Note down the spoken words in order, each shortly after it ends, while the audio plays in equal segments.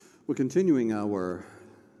We're continuing our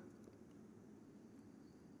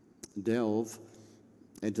delve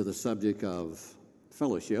into the subject of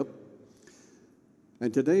fellowship.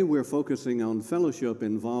 And today we're focusing on fellowship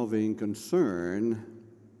involving concern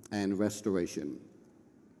and restoration.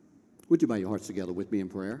 Would you bow your hearts together with me in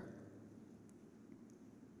prayer?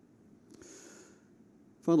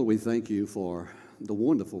 Father, we thank you for the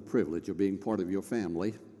wonderful privilege of being part of your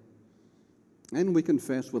family. And we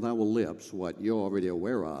confess with our lips what you're already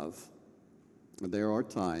aware of. There are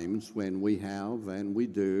times when we have and we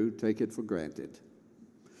do take it for granted.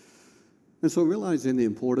 And so realizing the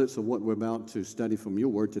importance of what we're about to study from your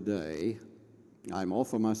word today, I'm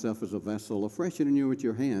offering myself as a vessel afresh and anew at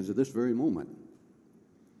your hands at this very moment.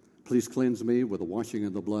 Please cleanse me with the washing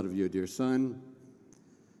of the blood of your dear Son.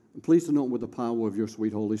 And please anoint with the power of your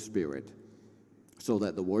sweet Holy Spirit, so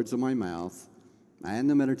that the words of my mouth and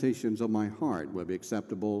the meditations of my heart will be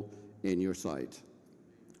acceptable in your sight,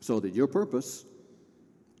 so that your purpose,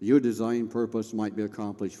 your designed purpose, might be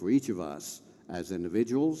accomplished for each of us as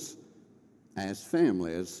individuals, as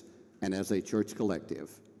families, and as a church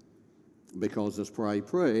collective. Because this prayer I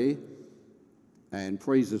pray, and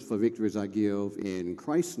praises for victories I give in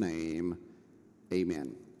Christ's name,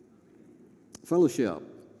 amen. Fellowship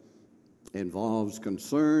involves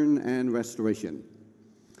concern and restoration.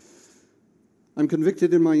 I'm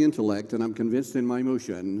convicted in my intellect and I'm convinced in my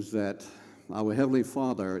emotions that our Heavenly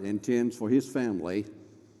Father intends for His family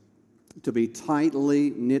to be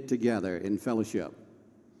tightly knit together in fellowship.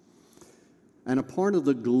 And a part of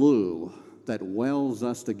the glue that welds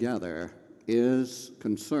us together is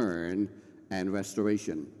concern and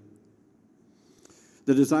restoration.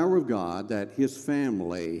 The desire of God that His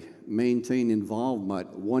family maintain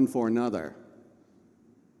involvement one for another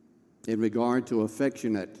in regard to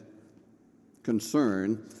affectionate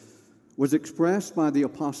concern was expressed by the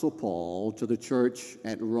Apostle Paul to the church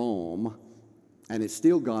at Rome, and it's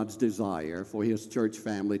still God's desire for His church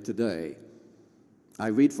family today. I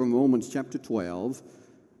read from Romans chapter 12,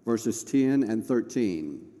 verses 10 and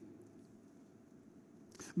 13.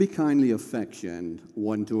 Be kindly affectioned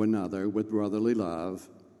one to another with brotherly love,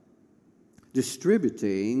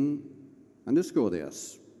 distributing, underscore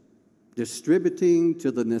this, distributing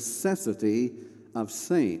to the necessity of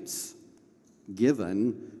saints,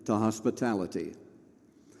 given to hospitality.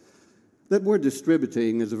 That word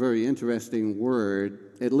distributing is a very interesting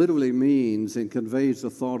word. It literally means and conveys the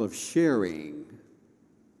thought of sharing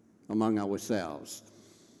among ourselves.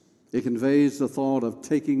 It conveys the thought of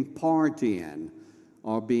taking part in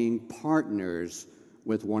or being partners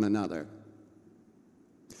with one another.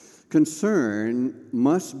 Concern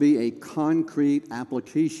must be a concrete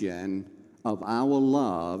application of our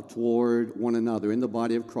love toward one another in the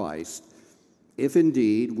body of Christ, if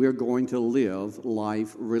indeed we're going to live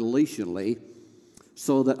life relationally,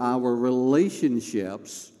 so that our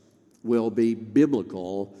relationships will be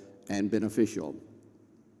biblical and beneficial.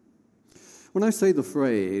 When I say the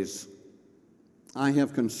phrase, I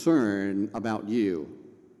have concern about you,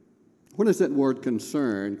 what does that word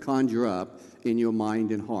concern conjure up in your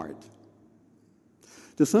mind and heart?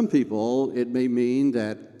 To some people, it may mean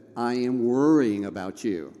that I am worrying about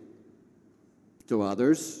you. To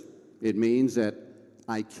others, it means that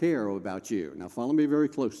I care about you. Now, follow me very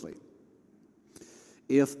closely.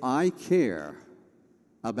 If I care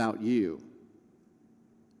about you,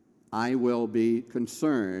 I will be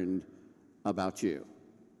concerned about you.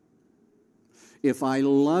 If I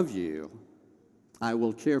love you, I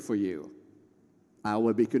will care for you. I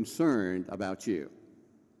will be concerned about you.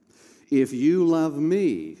 If you love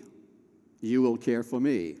me, you will care for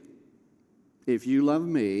me. If you love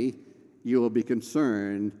me, you will be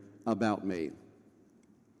concerned about me.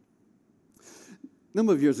 A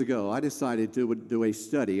number of years ago, I decided to do a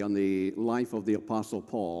study on the life of the Apostle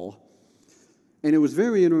Paul, and it was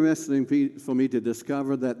very interesting for me to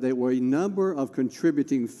discover that there were a number of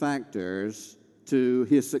contributing factors to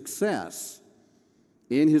his success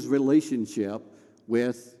in his relationship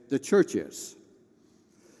with the churches.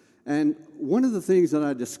 And one of the things that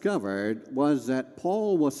I discovered was that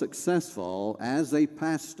Paul was successful as a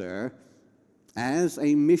pastor, as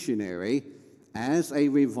a missionary, as a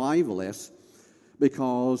revivalist,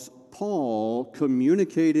 because Paul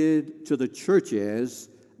communicated to the churches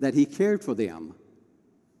that he cared for them.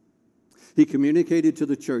 He communicated to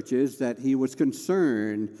the churches that he was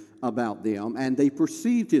concerned about them, and they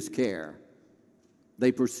perceived his care.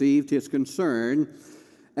 They perceived his concern,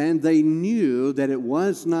 and they knew that it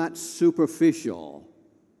was not superficial.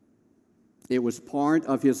 It was part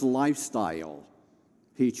of his lifestyle.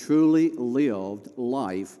 He truly lived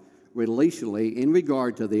life relationally in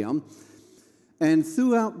regard to them. And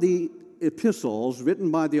throughout the epistles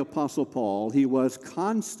written by the Apostle Paul, he was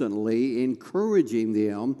constantly encouraging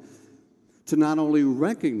them to not only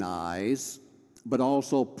recognize, but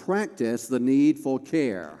also practice the need for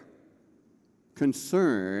care,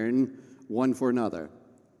 concern one for another.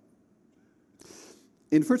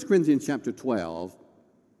 In 1 Corinthians chapter 12,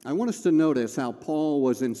 I want us to notice how Paul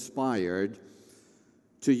was inspired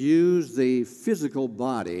to use the physical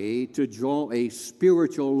body to draw a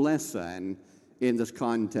spiritual lesson in this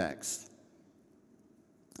context.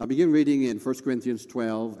 I'll begin reading in 1 Corinthians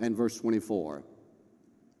 12 and verse 24.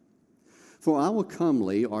 For our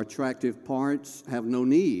comely or attractive parts have no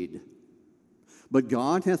need, but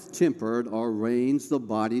God hath tempered or arranged the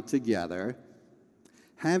body together,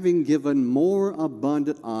 having given more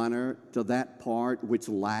abundant honor to that part which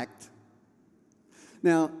lacked.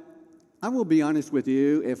 Now, I will be honest with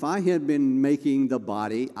you, if I had been making the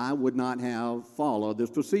body, I would not have followed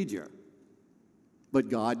this procedure. But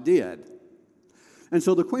God did. And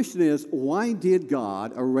so the question is, why did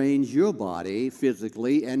God arrange your body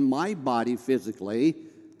physically and my body physically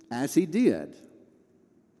as He did?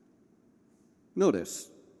 Notice,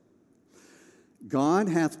 God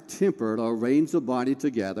hath tempered or arranged the body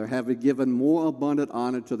together, having given more abundant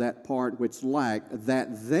honor to that part which lacked,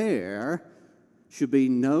 that there should be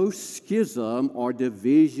no schism or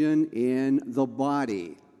division in the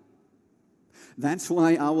body. That's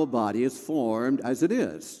why our body is formed as it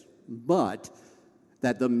is. But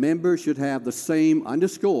that the members should have the same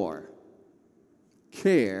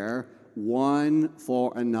care one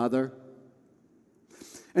for another.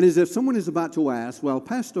 And as if someone is about to ask, well,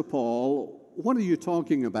 Pastor Paul, what are you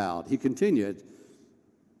talking about? He continued,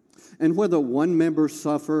 and whether one member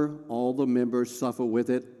suffer, all the members suffer with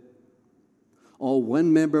it. Or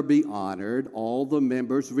one member be honored, all the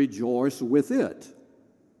members rejoice with it.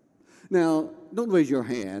 Now, don't raise your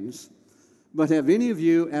hands, but have any of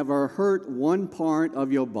you ever hurt one part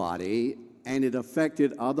of your body and it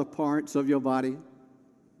affected other parts of your body?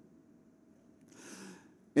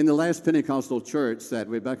 In the last Pentecostal church that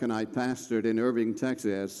Rebecca and I pastored in Irving,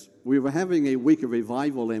 Texas, we were having a week of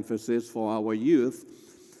revival emphasis for our youth,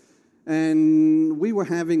 and we were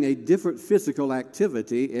having a different physical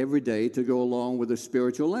activity every day to go along with a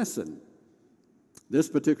spiritual lesson. This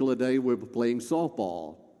particular day, we were playing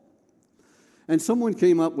softball. And someone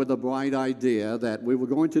came up with a bright idea that we were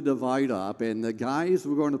going to divide up, and the guys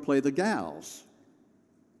were going to play the gals.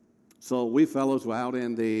 So we fellows were out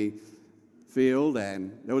in the field,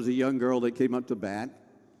 and there was a young girl that came up to bat.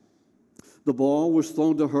 The ball was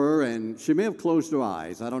thrown to her, and she may have closed her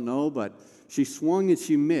eyes, I don't know, but she swung and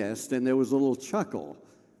she missed, and there was a little chuckle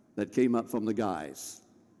that came up from the guys.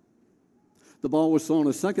 The ball was thrown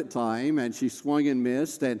a second time, and she swung and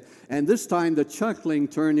missed, and this time the chuckling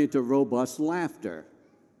turned into robust laughter.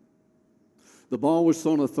 The ball was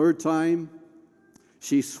thrown a third time.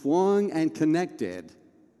 She swung and connected,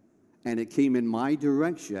 and it came in my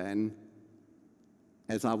direction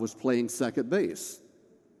as I was playing second base.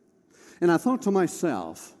 And I thought to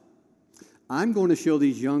myself, I'm going to show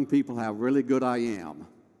these young people how really good I am.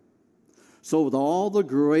 So with all the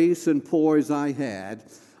grace and poise I had,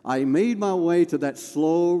 I made my way to that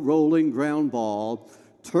slow rolling ground ball,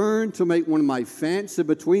 turned to make one of my fancy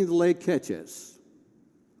between the leg catches,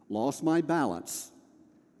 lost my balance,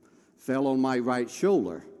 fell on my right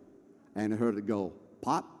shoulder, and I heard it go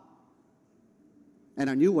pop. And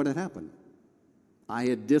I knew what had happened. I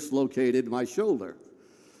had dislocated my shoulder.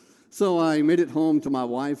 So I made it home to my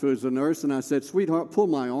wife, who's a nurse, and I said, sweetheart, pull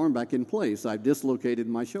my arm back in place. I've dislocated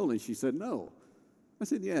my shoulder. And she said, no. I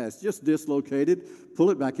said, yes, just dislocated. Pull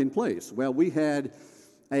it back in place. Well, we had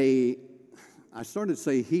I started to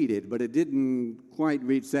say heated, but it didn't quite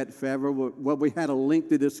reach that fervor. Well, we had a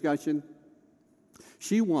lengthy discussion.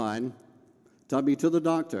 She won, took me to the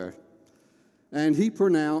doctor, and he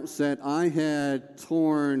pronounced that I had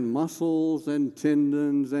torn muscles and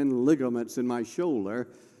tendons and ligaments in my shoulder,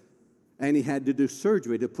 and he had to do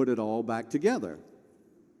surgery to put it all back together.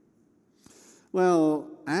 Well,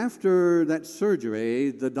 after that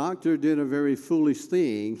surgery, the doctor did a very foolish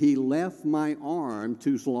thing. He left my arm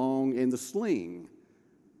too long in the sling,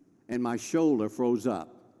 and my shoulder froze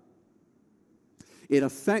up. It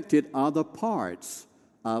affected other parts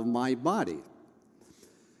of my body.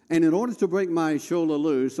 And in order to break my shoulder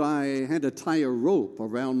loose, I had to tie a rope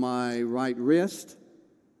around my right wrist,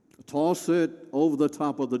 toss it over the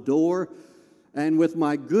top of the door, and with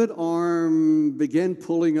my good arm, begin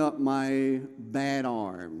pulling up my bad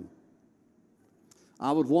arm.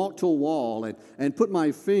 I would walk to a wall and put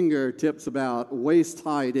my fingertips about waist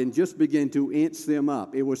height and just begin to inch them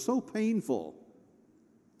up. It was so painful.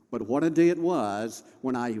 But what a day it was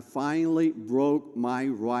when I finally broke my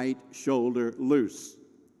right shoulder loose.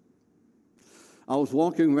 I was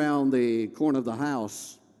walking around the corner of the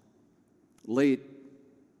house late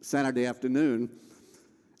Saturday afternoon,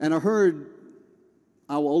 and I heard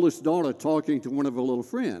our oldest daughter talking to one of her little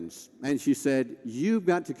friends. And she said, "You've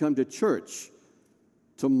got to come to church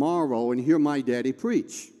tomorrow and hear my daddy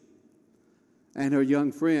preach." And her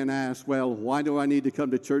young friend asked, "Well, why do I need to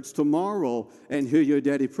come to church tomorrow and hear your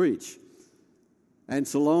daddy preach?" And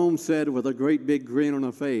Salome said with a great big grin on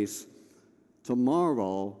her face,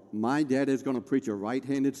 "Tomorrow, my dad is going to preach a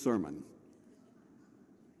right-handed sermon."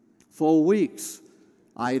 For weeks,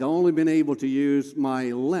 I'd only been able to use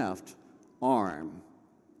my left arm.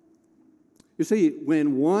 You see,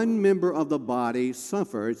 when one member of the body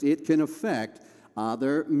suffers, it can affect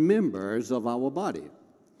other members of our body.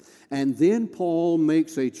 And then Paul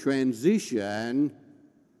makes a transition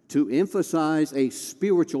to emphasize a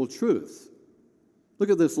spiritual truth. Look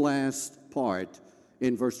at this last part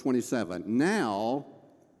in verse 27. Now,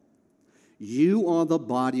 you are the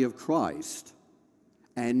body of Christ,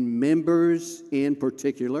 and members in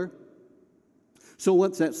particular. So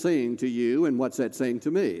what's that saying to you, and what's that saying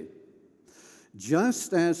to me?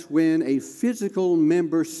 Just as when a physical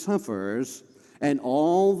member suffers, and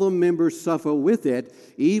all the members suffer with it,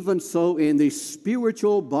 even so in the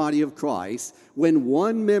spiritual body of Christ, when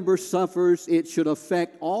one member suffers, it should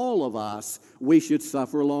affect all of us. We should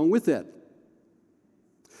suffer along with it.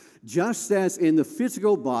 Just as in the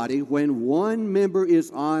physical body, when one member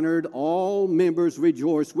is honored, all members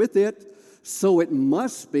rejoice with it, so it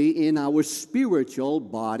must be in our spiritual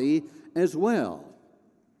body as well.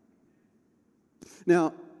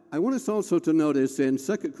 Now, I want us also to notice in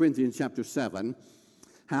 2 Corinthians chapter 7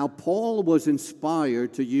 how Paul was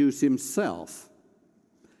inspired to use himself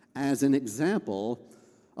as an example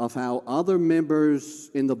of how other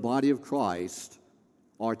members in the body of Christ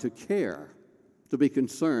are to care, to be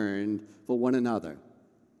concerned for one another.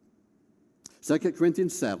 2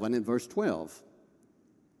 Corinthians 7 and verse 12.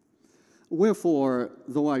 Wherefore,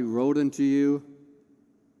 though I wrote unto you,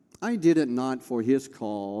 I did it not for his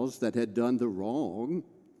cause that had done the wrong,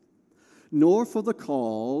 nor for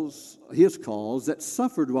his cause that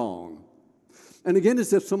suffered wrong. And again,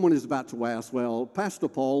 as if someone is about to ask, "Well, Pastor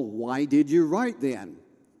Paul, why did you write then?"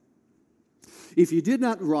 If you did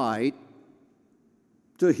not write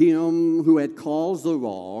to him who had caused the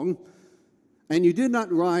wrong, and you did not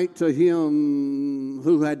write to him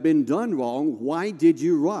who had been done wrong, why did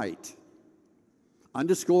you write?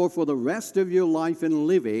 Underscore for the rest of your life and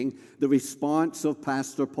living the response of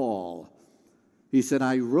Pastor Paul. He said,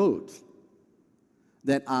 "I wrote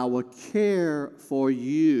that our care for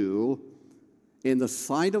you in the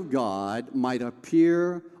sight of God might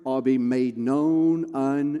appear or be made known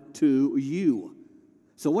unto you."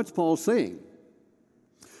 So what's Paul saying?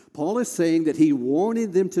 Paul is saying that he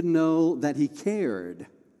wanted them to know that he cared.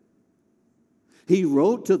 He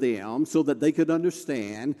wrote to them so that they could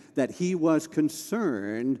understand that he was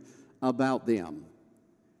concerned about them.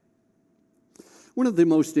 One of the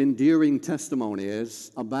most endearing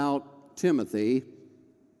testimonies about Timothy,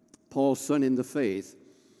 Paul's son in the faith,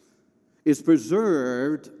 is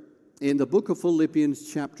preserved in the book of Philippians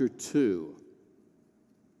chapter 2.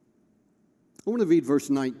 I want to read verse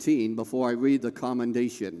 19 before I read the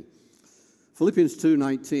commendation. Philippians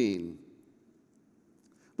 2:19.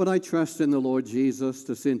 "But I trust in the Lord Jesus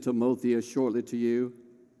to send Timotheus shortly to you."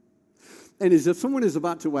 And as if someone is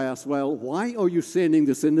about to ask, "Well, why are you sending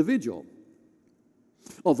this individual?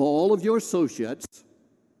 Of all of your associates,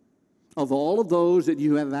 of all of those that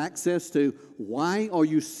you have access to, why are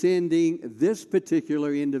you sending this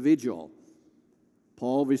particular individual?"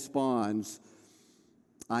 Paul responds,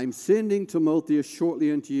 "I'm sending Timotheus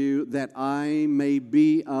shortly unto you, that I may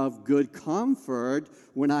be of good comfort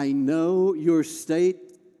when I know your state."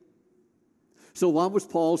 So why was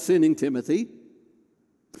Paul sending Timothy?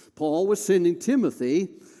 Paul was sending Timothy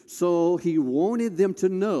so he wanted them to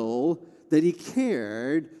know that he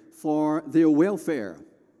cared for their welfare.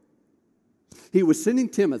 He was sending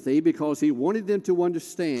Timothy because he wanted them to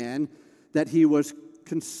understand that he was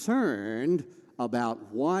concerned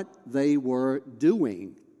about what they were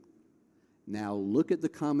doing. Now look at the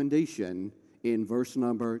commendation in verse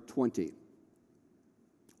number 20.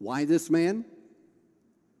 "Why this man?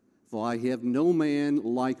 For I have no man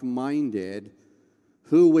like-minded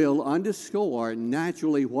who will underscore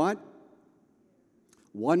naturally" what?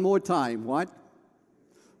 One more time, what?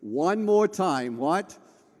 One more time, what?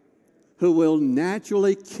 "Who will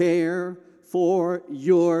naturally care for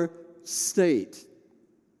your state."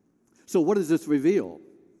 So what does this reveal?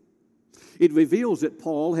 It reveals that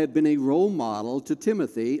Paul had been a role model to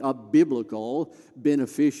Timothy of biblical,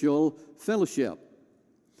 beneficial fellowship.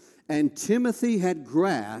 And Timothy had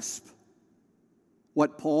grasped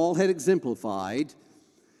what Paul had exemplified.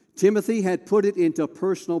 Timothy had put it into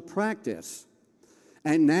personal practice.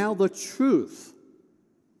 And now the truth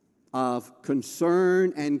of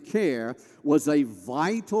concern and care was a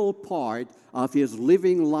vital part of his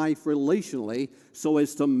living life relationally, so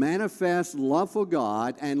as to manifest love for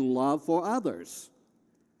God and love for others.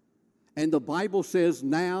 And the Bible says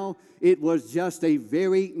now it was just a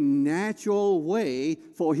very natural way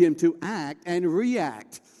for him to act and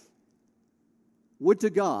react. Would to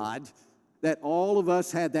God that all of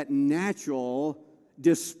us had that natural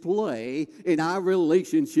display in our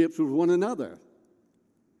relationships with one another.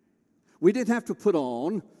 We didn't have to put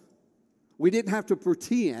on. We didn't have to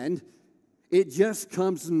pretend. It just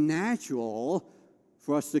comes natural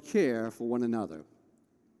for us to care for one another.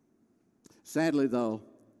 Sadly, though,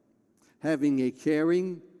 having a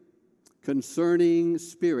caring, concerning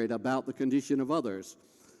spirit about the condition of others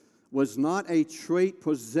was not a trait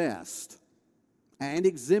possessed and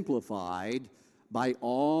exemplified by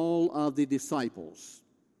all of the disciples.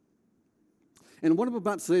 And what I'm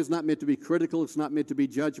about to say is not meant to be critical. It's not meant to be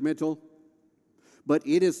judgmental. But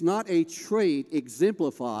it is not a trait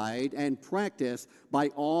exemplified and practiced by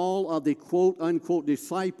all of the quote-unquote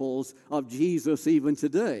disciples of Jesus even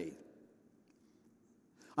today.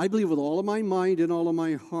 I believe with all of my mind and all of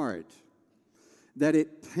my heart that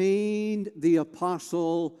it pained the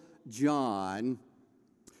Apostle John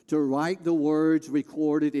to write the words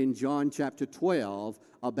recorded in John chapter 12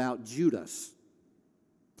 about Judas,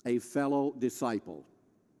 a fellow disciple.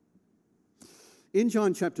 In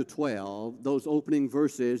John chapter 12, those opening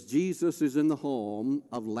verses, Jesus is in the home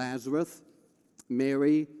of Lazarus,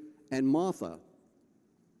 Mary, and Martha.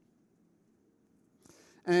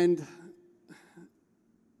 And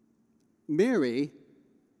Mary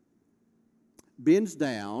bends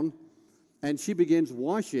down and she begins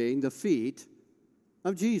washing the feet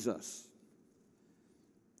of Jesus.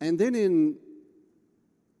 And then in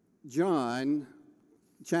John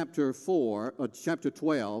chapter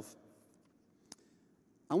 12,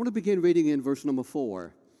 I want to begin reading in verse number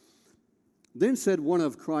 4. Then said one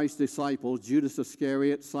of Christ's disciples, Judas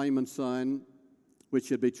Iscariot, Simon's son, which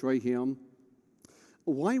should betray him,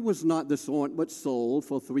 why was not this ointment sold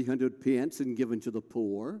for 300 pence and given to the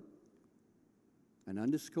poor? And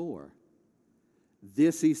underscore,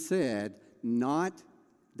 this he said, not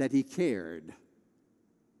that he cared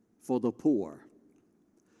for the poor,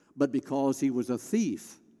 but because he was a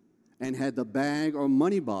thief and had the bag or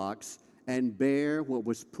money box and bear what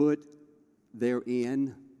was put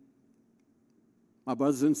therein. My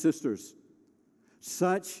brothers and sisters,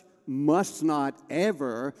 such must not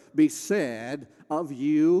ever be said of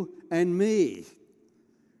you and me.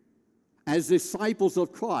 As disciples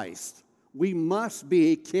of Christ, we must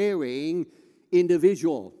be a caring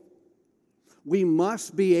individual. We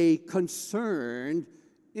must be a concerned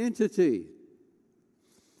entity.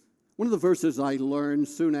 One of the verses I learned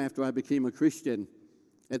soon after I became a Christian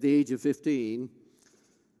at the age of 15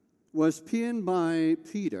 was penned by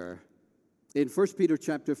Peter in 1 Peter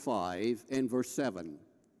chapter 5 and verse 7.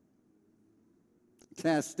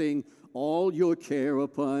 Casting all your care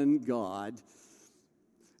upon God.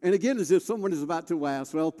 And again, as if someone is about to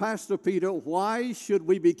ask, well, Pastor Peter, why should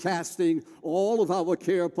we be casting all of our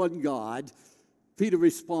care upon God? Peter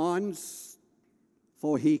responds,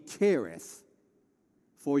 for he careth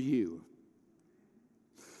for you.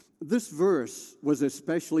 This verse was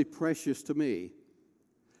especially precious to me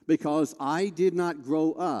because I did not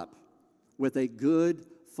grow up with a good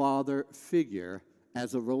father figure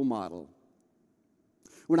as a role model.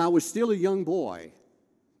 When I was still a young boy,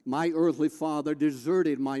 my earthly father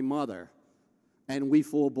deserted my mother and we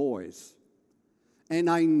 4 boys. And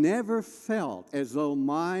I never felt as though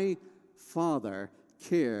my father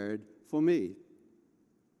cared for me.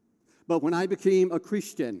 But when I became a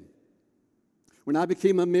Christian, when I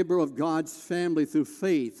became a member of God's family through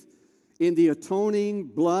faith in the atoning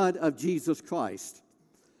blood of Jesus Christ,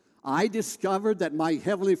 I discovered that my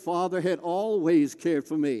Heavenly Father had always cared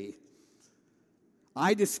for me.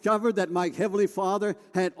 I discovered that my Heavenly Father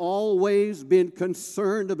had always been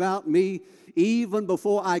concerned about me even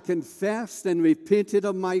before I confessed and repented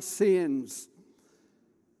of my sins.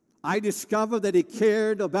 I discovered that He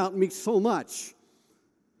cared about me so much.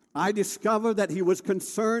 I discovered that He was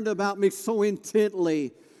concerned about me so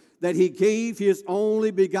intently that He gave His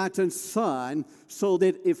only begotten Son so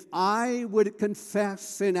that if I would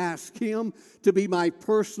confess and ask Him to be my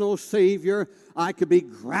personal Savior, I could be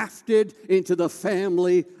grafted into the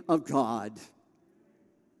family of God.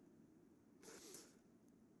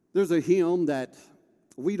 There's a hymn that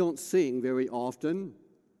we don't sing very often.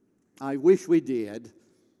 I wish we did.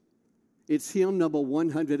 It's hymn number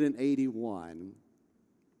 181.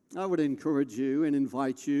 I would encourage you and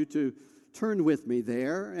invite you to turn with me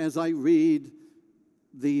there as I read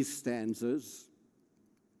these stanzas.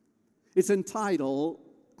 It's entitled,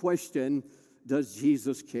 Question, Does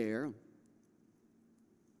Jesus Care?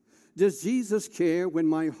 Does Jesus care when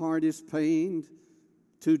my heart is pained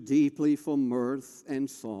too deeply for mirth and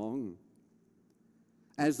song?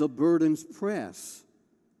 As the burdens press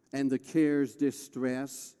and the cares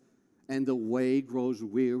distress and the way grows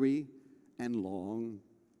weary and long?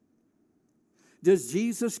 Does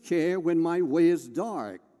Jesus care when my way is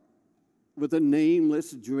dark with a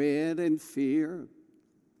nameless dread and fear?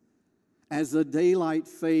 As the daylight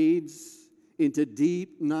fades into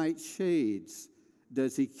deep night shades,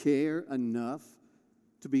 does he care enough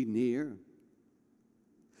to be near?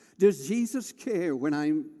 Does Jesus care when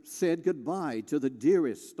I'm said goodbye to the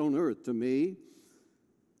dearest on earth to me,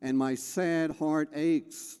 and my sad heart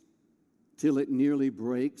aches till it nearly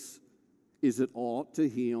breaks? Is it aught to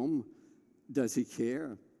him? Does he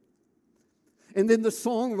care? And then the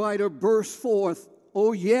songwriter bursts forth,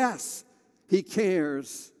 oh yes, he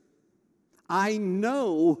cares. I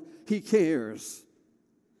know he cares.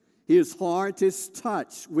 His heart is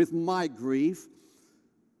touched with my grief.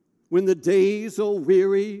 When the days are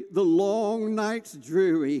weary, the long nights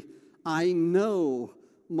dreary, I know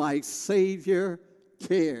my Savior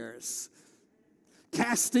cares.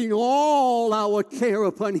 Casting all our care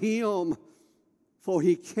upon him, for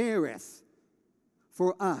he careth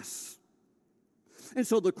for us. And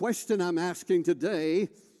so the question I'm asking today,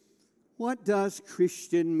 what does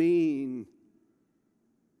Christian mean?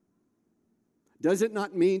 Does it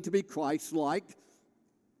not mean to be Christ-like?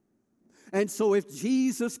 And so if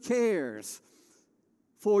Jesus cares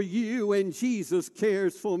for you and Jesus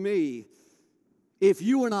cares for me, if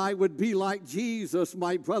you and I would be like Jesus,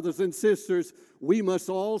 my brothers and sisters, we must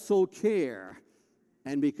also care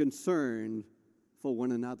and be concerned for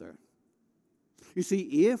one another. You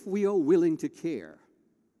see, if we are willing to care,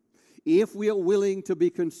 if we are willing to be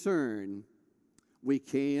concerned, we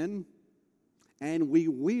can and we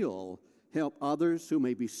will help others who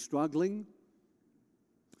may be struggling,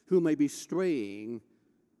 who may be straying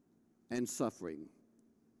and suffering.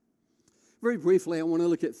 Very briefly, I want to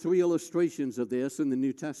look at three illustrations of this in the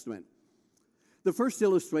New Testament. The first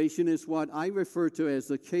illustration is what I refer to as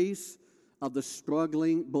the case of the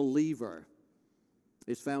struggling believer.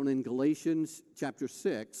 It's found in Galatians chapter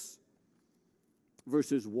 6,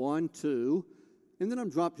 verses 1, 2, and then I'm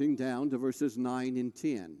dropping down to verses 9 and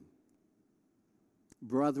 10.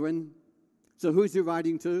 Brethren, so who's he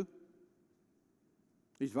writing to?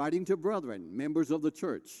 He's writing to brethren, members of the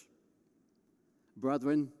church.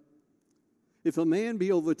 Brethren, if a man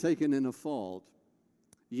be overtaken in a fault,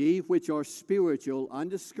 ye which are spiritual,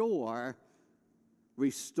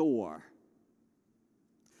 restore.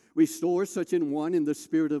 Restore such an one in the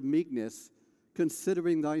spirit of meekness,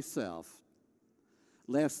 considering thyself,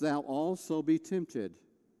 lest thou also be tempted.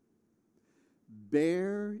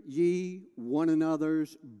 Bear ye one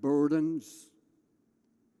another's burdens,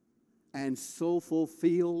 and so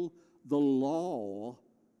fulfill the law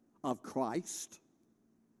of Christ.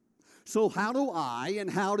 So how do I and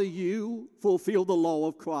how do you fulfill the law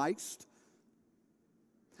of Christ?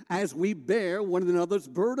 As we bear one another's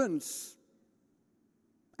burdens,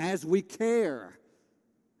 as we care,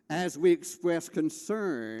 as we express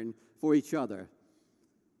concern for each other.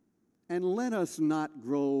 And let us not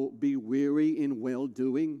be weary in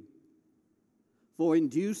well-doing, for in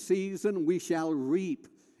due season we shall reap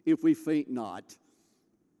if we faint not.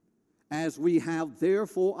 As we have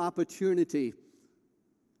therefore opportunity,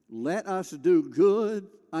 let us do good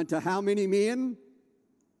unto how many men?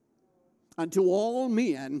 Unto all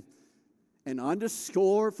men. And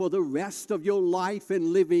underscore for the rest of your life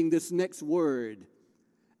in living this next word,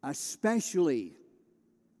 especially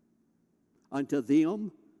unto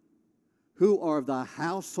them who are of the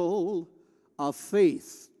household of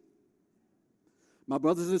faith. My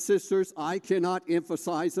brothers and sisters, I cannot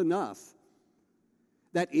emphasize enough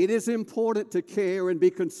that it is important to care and be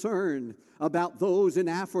concerned about those in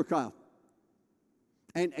Africa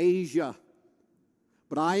and Asia.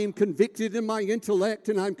 But I am convicted in my intellect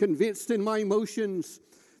and I'm convinced in my emotions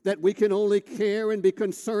that we can only care and be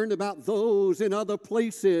concerned about those in other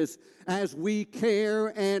places as we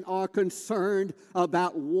care and are concerned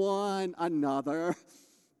about one another.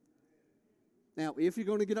 Now, if you're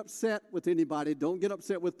going to get upset with anybody, don't get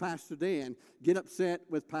upset with Pastor Dan. Get upset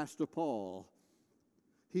with Pastor Paul.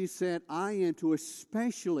 He said, I am to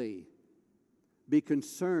especially be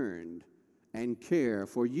concerned and care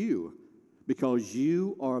for you because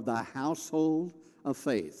you are the household of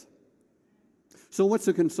faith. So what's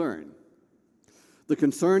the concern? The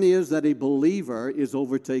concern is that a believer is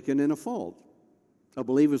overtaken in a fault. A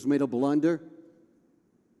believer's made a blunder,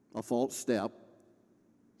 a false step.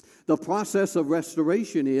 The process of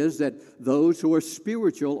restoration is that those who are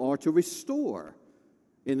spiritual are to restore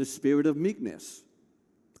in the spirit of meekness.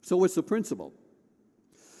 So what's the principle?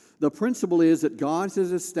 The principle is that God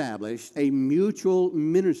has established a mutual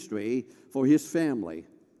ministry for His family.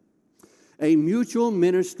 A mutual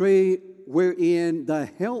ministry wherein the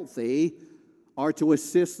healthy are to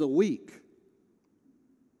assist the weak,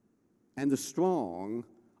 and the strong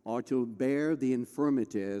are to bear the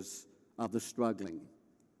infirmities of the struggling.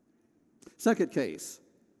 Second case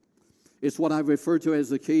is what I refer to as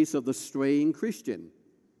the case of the straying Christian.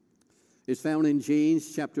 It's found in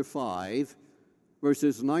James chapter 5,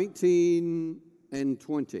 verses 19 and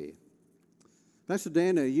 20. Pastor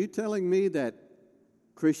Dan, are you telling me that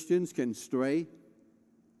Christians can stray?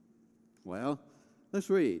 Well, let's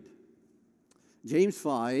read. James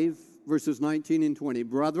 5, verses 19 and 20.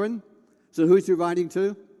 Brethren, so who's he writing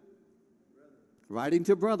to? Writing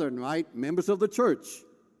to brethren, right? Members of the church.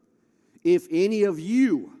 If any of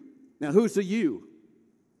you, now who's the you?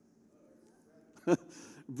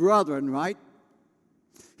 Brethren, right?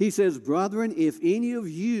 He says, brethren, if any of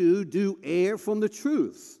you do err from the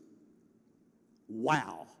truth.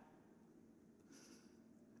 Wow.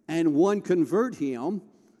 And one convert him,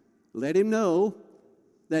 let him know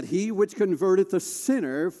that he which converteth a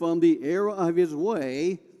sinner from the error of his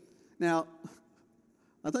way. Now,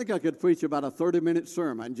 I think I could preach about a 30-minute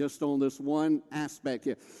sermon just on this one aspect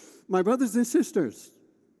here. My brothers and sisters,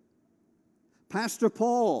 Pastor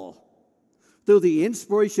Paul, through the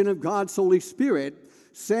inspiration of God's Holy Spirit,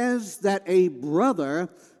 says that a brother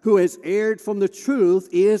who has erred from the truth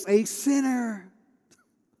is a sinner.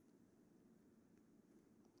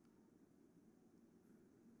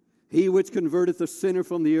 He which converteth a sinner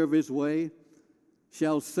from the error of his way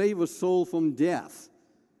shall save a soul from death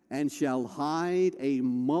and shall hide a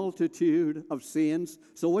multitude of sins.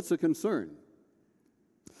 So what's the concern?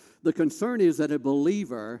 The concern is that a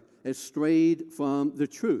believer has strayed from the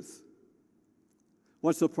truth.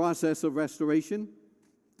 What's the process of restoration?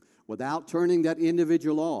 Without turning that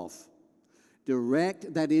individual off,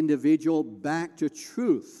 direct that individual back to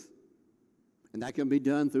truth. And that can be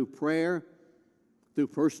done through prayer, through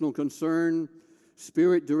personal concern,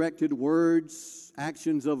 spirit-directed words,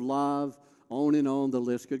 actions of love, on and on the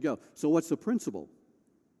list could go. So what's the principle?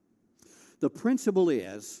 The principle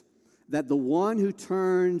is that the one who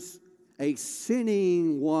turns a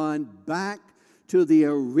sinning one back to the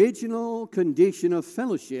original condition of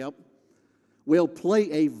fellowship will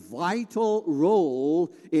play a vital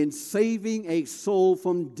role in saving a soul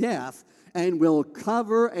from death and will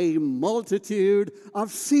cover a multitude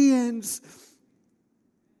of sins.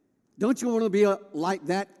 Don't you want to be like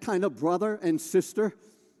that kind of brother and sister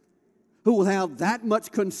who will have that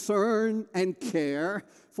much concern and care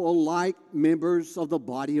for like members of the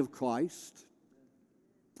body of Christ?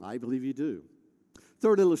 I believe you do.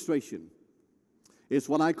 Third illustration is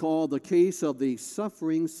what I call the case of the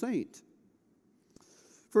suffering saint.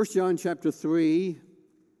 1 John chapter 3,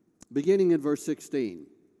 beginning in verse 16.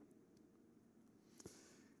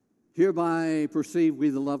 Hereby perceive we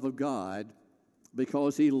the love of God,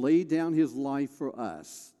 because He laid down His life for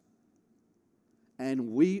us.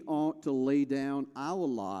 And we ought to lay down our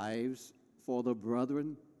lives for the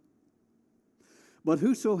brethren. But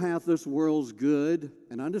whoso hath this world's good,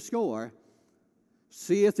 and underscore,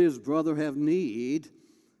 seeth his brother have need,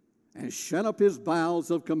 and shut up his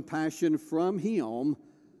bowels of compassion from him,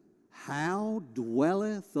 how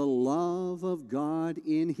dwelleth the love of God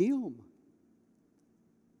in him?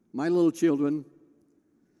 My little children,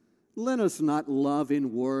 let us not love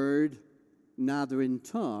in word, neither in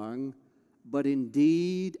tongue, but in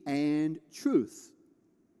deed and truth.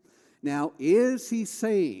 Now, is he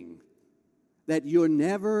saying that we're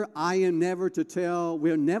never to tell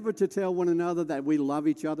one another that we love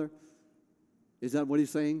each other? Is that what he's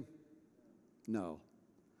saying? No.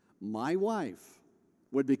 My wife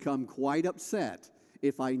would become quite upset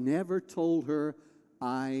if I never told her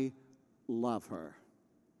I love her.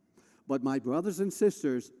 But my brothers and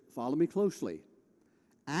sisters, follow me closely.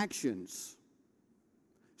 Actions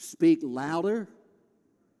speak louder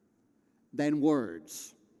than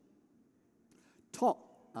words. Talk.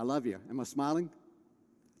 I love you. Am I smiling?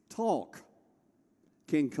 Talk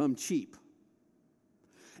can come cheap.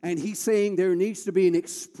 And he's saying there needs to be an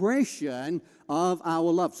expression of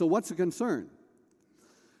our love. So what's the concern?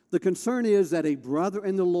 The concern is that a brother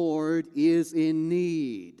in the Lord is in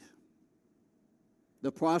need.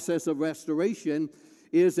 The process of restoration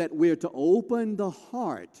is that we're to open the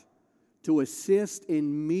heart to assist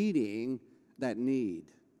in meeting that need.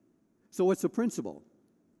 So what's the principle?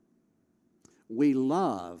 We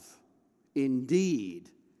love in deed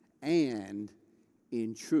and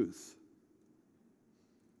in truth.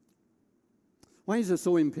 Why is it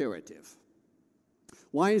so imperative?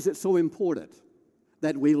 Why is it so important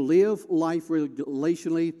that we live life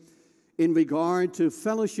relationally in regard to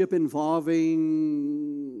fellowship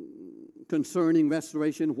involving concerning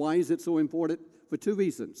restoration? Why is it so important? For two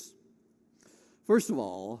reasons. First of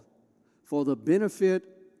all, for the benefit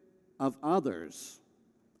of others,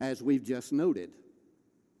 as we've just noted.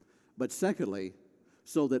 But secondly,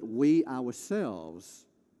 so that we ourselves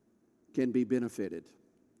can be benefited.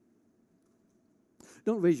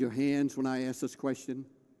 Don't raise your hands when I ask this question.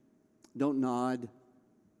 Don't nod.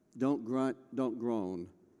 Don't grunt. Don't groan.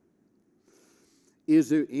 Is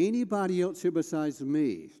there anybody else here besides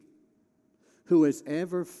me who has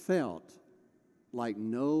ever felt like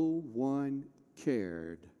no one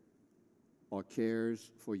cared or cares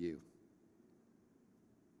for you?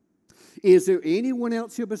 Is there anyone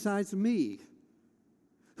else here besides me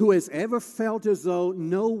who has ever felt as though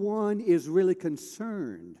no one is really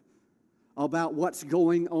concerned about what's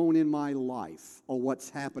going on in my life or what's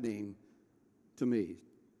happening to me?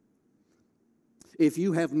 If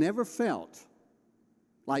you have never felt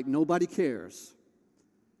like nobody cares,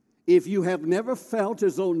 if you have never felt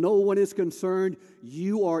as though no one is concerned,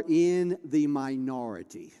 you are in the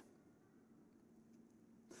minority.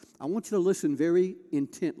 I want you to listen very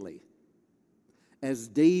intently as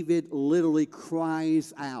David literally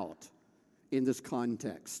cries out in this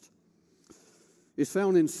context. It's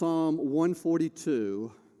found in Psalm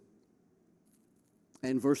 142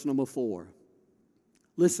 and verse number 4.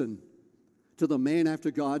 Listen to the man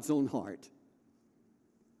after God's own heart.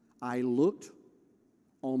 I looked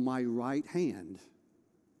on my right hand,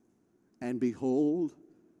 and behold,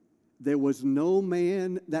 there was no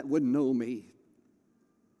man that would know me.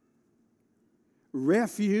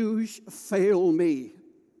 Refuge failed me.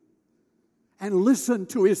 And listen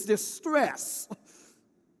to his distress.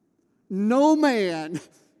 No man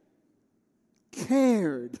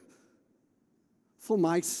cared for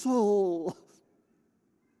my soul.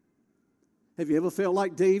 Have you ever felt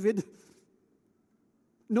like David?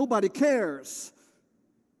 Nobody cares.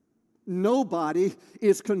 Nobody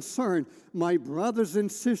is concerned. My brothers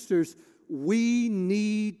and sisters, we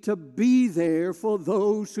need to be there for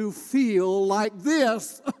those who feel like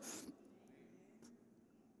this.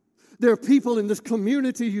 There are people in this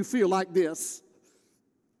community who feel like this.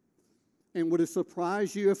 And would it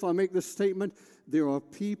surprise you if I make this statement? There are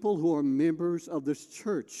people who are members of this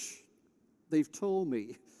church, they've told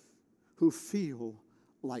me, who feel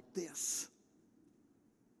like this.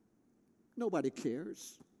 Nobody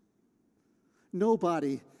cares.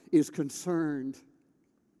 Nobody is concerned.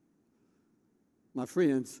 My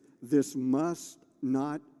friends, this must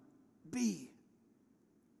not be.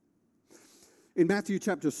 In Matthew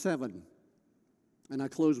chapter 7, and I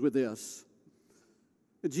close with this,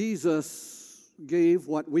 Jesus gave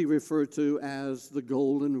what we refer to as the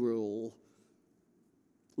golden rule.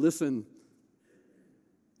 Listen,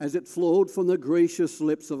 as it flowed from the gracious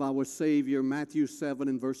lips of our Savior, Matthew 7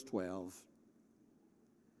 and verse 12.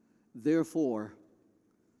 Therefore,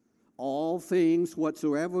 all things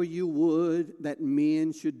whatsoever you would that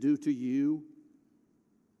men should do to you,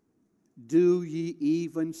 do ye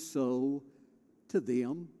even so to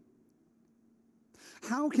them.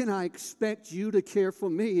 How can I expect you to care for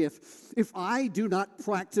me if I do not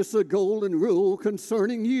practice a golden rule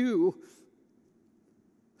concerning you?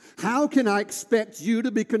 How can I expect you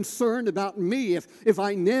to be concerned about me if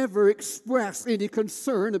I never express any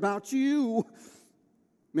concern about you?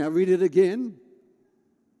 May I read it again?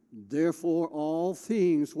 Therefore, all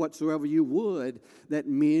things whatsoever you would that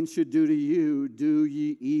men should do to you, do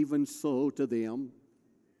ye even so to them.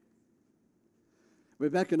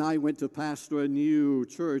 Rebecca and I went to pastor a new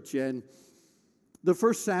church, and the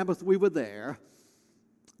first Sabbath we were there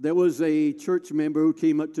was a church member who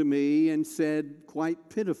came up to me and said quite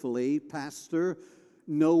pitifully, Pastor,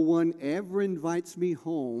 no one ever invites me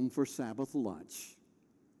home for Sabbath lunch.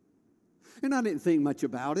 And I didn't think much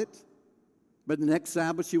about it. But the next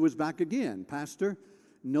Sabbath she was back again. Pastor,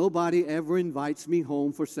 nobody ever invites me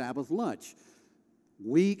home for Sabbath lunch.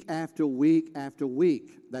 Week after week after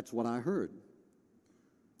week, that's what I heard.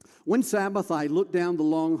 One Sabbath, I looked down the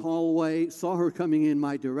long hallway, saw her coming in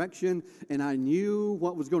my direction, and I knew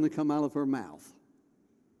what was going to come out of her mouth.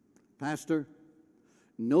 Pastor,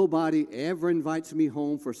 nobody ever invites me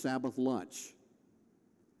home for Sabbath lunch.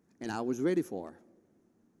 And I was ready for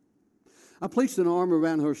her. I placed an arm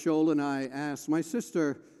around her shoulder and I asked, "My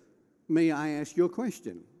sister, may I ask you a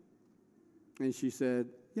question?" And she said,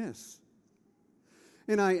 "Yes."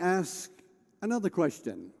 And I asked another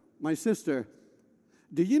question. "My sister,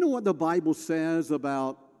 do you know what the Bible says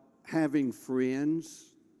about having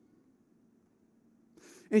friends?"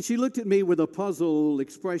 And she looked at me with a puzzled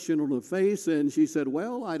expression on her face, and she said,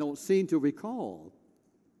 "Well, I don't seem to recall."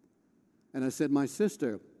 And I said, "My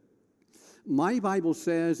sister, my Bible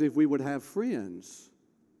says if we would have friends,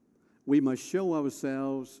 we must show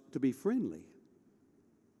ourselves to be friendly."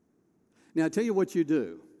 Now, I tell you what you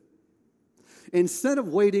do. Instead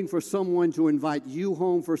of waiting for someone to invite you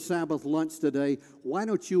home for Sabbath lunch today, why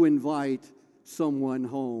don't you invite someone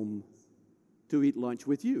home to eat lunch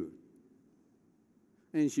with you?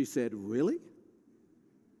 And she said, "Really?"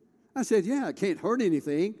 I said, "Yeah, it can't hurt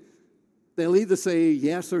anything. They'll either say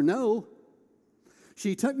yes or no."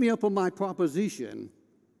 She took me up on my proposition,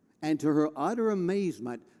 and to her utter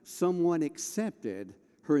amazement, someone accepted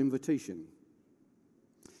her invitation.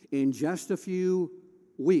 In just a few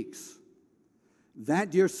weeks,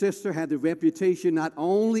 that dear sister had the reputation not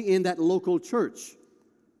only in that local church,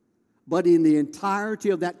 but in the entirety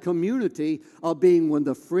of that community of being one of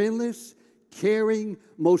the friendliest, caring,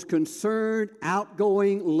 most concerned,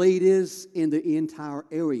 outgoing ladies in the entire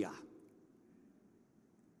area.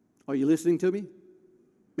 Are you listening to me?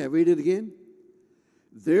 May I read it again?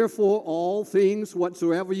 "Therefore, all things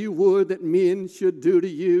whatsoever you would that men should do to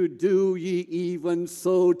you, do ye even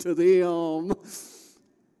so to them."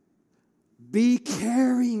 Be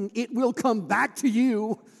caring, it will come back to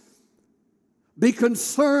you. Be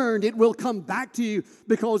concerned, it will come back to you,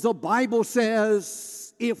 because the Bible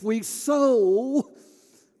says, if we sow,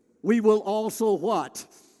 we will also what?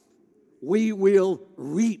 We will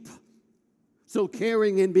reap. So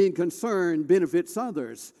caring and being concerned benefits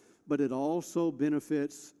others, but it also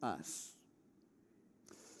benefits us.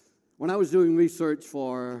 When I was doing research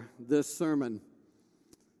for this sermon,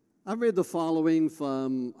 I read the following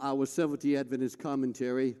from our Seventh-day Adventist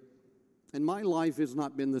commentary, and my life has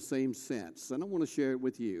not been the same since, and I want to share it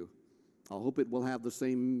with you. I hope it will have the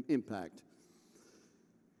same impact.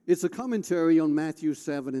 It's a commentary on Matthew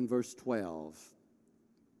 7 and verse 12.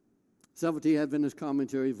 Seventh-day Adventist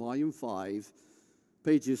Commentary, Volume 5,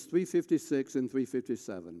 pages 356 and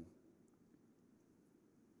 357.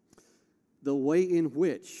 The way in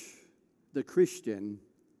which the Christian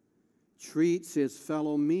treats his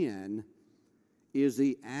fellow men is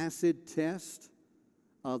the acid test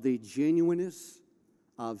of the genuineness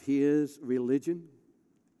of his religion.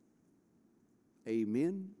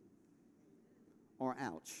 Amen or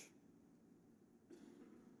ouch?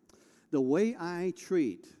 The way I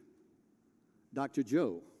treat Dr.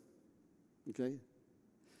 Joe, okay,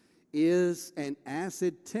 is an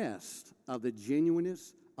acid test of the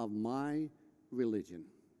genuineness of my religion.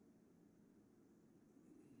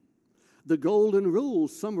 The Golden Rule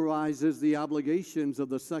summarizes the obligations of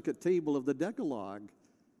the second table of the Decalogue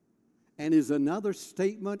and is another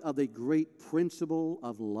statement of the great principle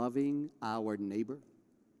of loving our neighbor.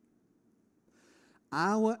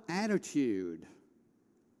 Our attitude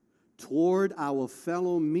toward our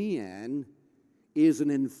fellow men is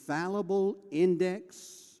an infallible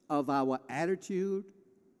index of our attitude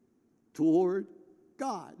toward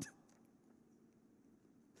God.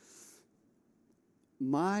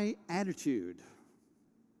 My attitude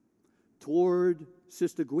toward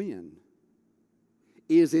Sister Gwen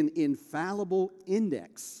is an infallible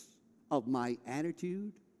index of my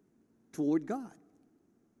attitude toward God.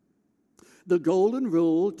 The Golden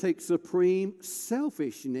Rule takes supreme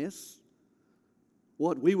selfishness,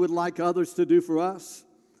 what we would like others to do for us,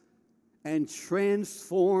 and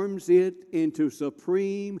transforms it into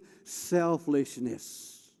supreme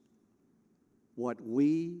selflessness, what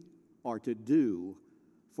we are to do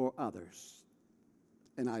for others.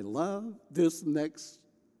 And I love this next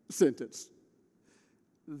sentence.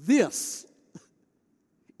 This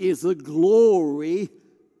is the glory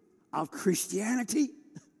of Christianity.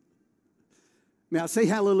 May I say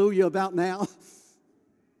hallelujah about now?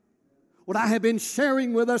 What I have been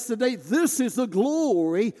sharing with us today, this is the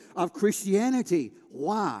glory of Christianity.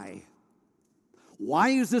 Why? Why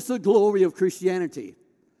is this the glory of Christianity?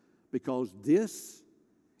 Because this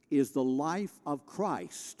is the life of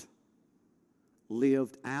Christ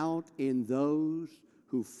lived out in those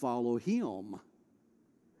who follow Him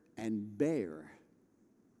and bear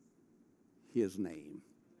His name.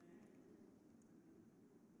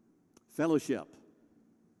 Fellowship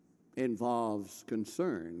involves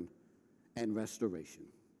concern and restoration.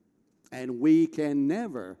 And we can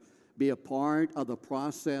never be a part of the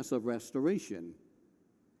process of restoration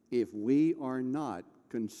if we are not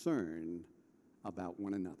concerned about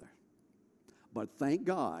one another. But thank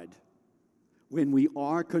God, when we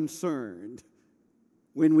are concerned,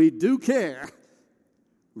 when we do care,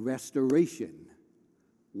 restoration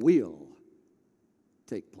will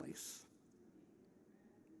take place.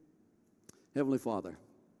 Heavenly Father,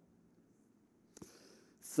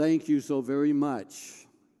 thank you so very much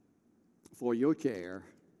for your care,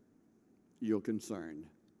 your concern.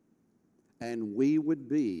 And we would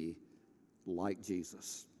be like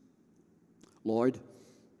Jesus. Lord,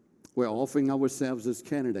 we're offering ourselves as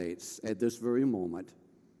candidates at this very moment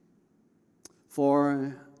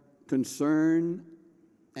for concern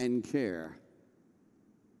and care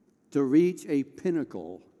to reach a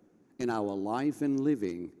pinnacle in our life and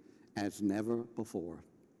living as never before,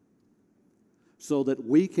 so that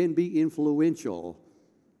we can be influential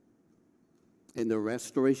in the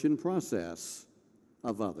restoration process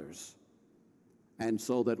of others, and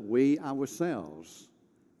so that we ourselves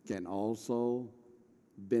can also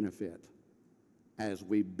benefit as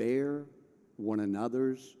we bear one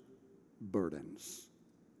another's burdens.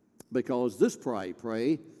 Because this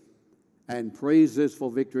pray, and praises for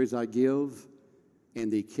victories I give in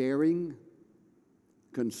the caring,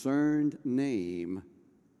 concerned name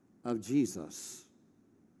of Jesus.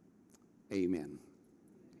 Amen.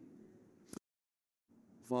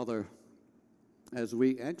 Father, as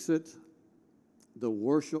we exit the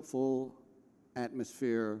worshipful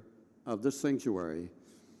atmosphere of this sanctuary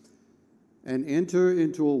and enter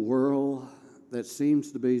into a world that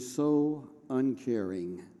seems to be so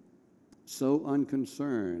uncaring, so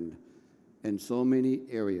unconcerned in so many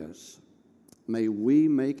areas, may we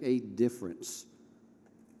make a difference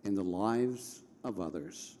in the lives of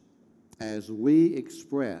others as we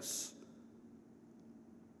express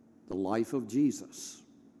the life of Jesus.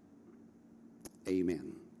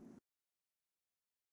 Amen.